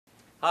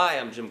Hi,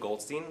 I'm Jim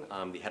Goldstein.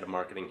 I'm the head of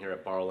marketing here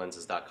at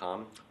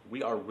BorrowLenses.com.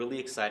 We are really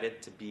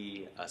excited to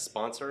be a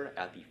sponsor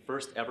at the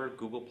first ever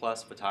Google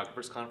Plus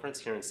Photographers Conference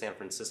here in San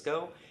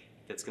Francisco.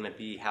 That's going to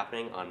be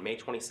happening on May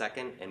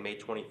 22nd and May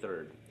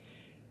 23rd.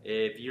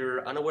 If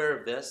you're unaware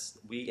of this,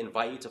 we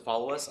invite you to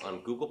follow us on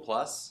Google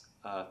Plus,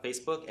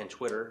 Facebook, and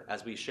Twitter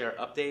as we share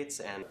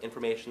updates and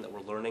information that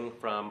we're learning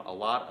from a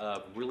lot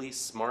of really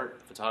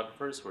smart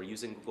photographers who are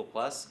using Google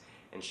Plus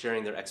and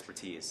sharing their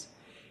expertise.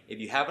 If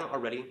you haven't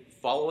already,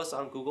 follow us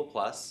on Google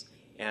Plus,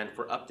 and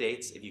for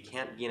updates, if you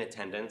can't be in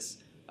attendance,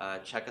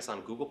 check us on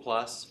Google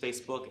Plus,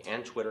 Facebook,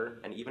 and Twitter,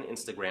 and even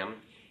Instagram,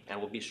 and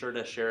we'll be sure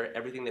to share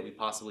everything that we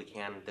possibly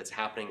can that's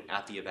happening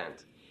at the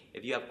event.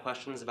 If you have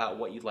questions about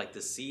what you'd like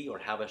to see or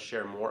have us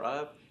share more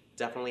of,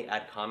 definitely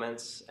add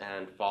comments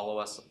and follow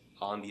us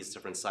on these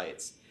different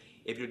sites.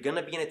 If you're going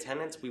to be in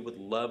attendance, we would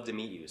love to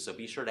meet you, so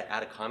be sure to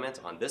add a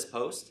comment on this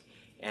post,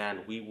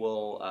 and we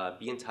will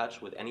be in touch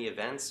with any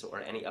events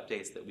or any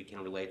updates that we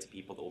can relay to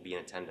people that will be in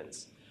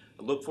attendance.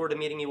 I look forward to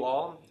meeting you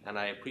all, and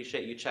I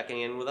appreciate you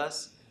checking in with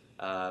us.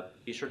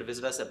 Be sure to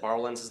visit us at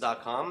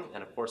BorrowLenses.com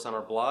and of course on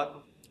our blog,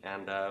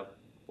 and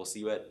we'll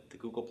see you at the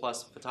Google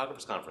Plus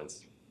Photographers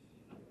Conference.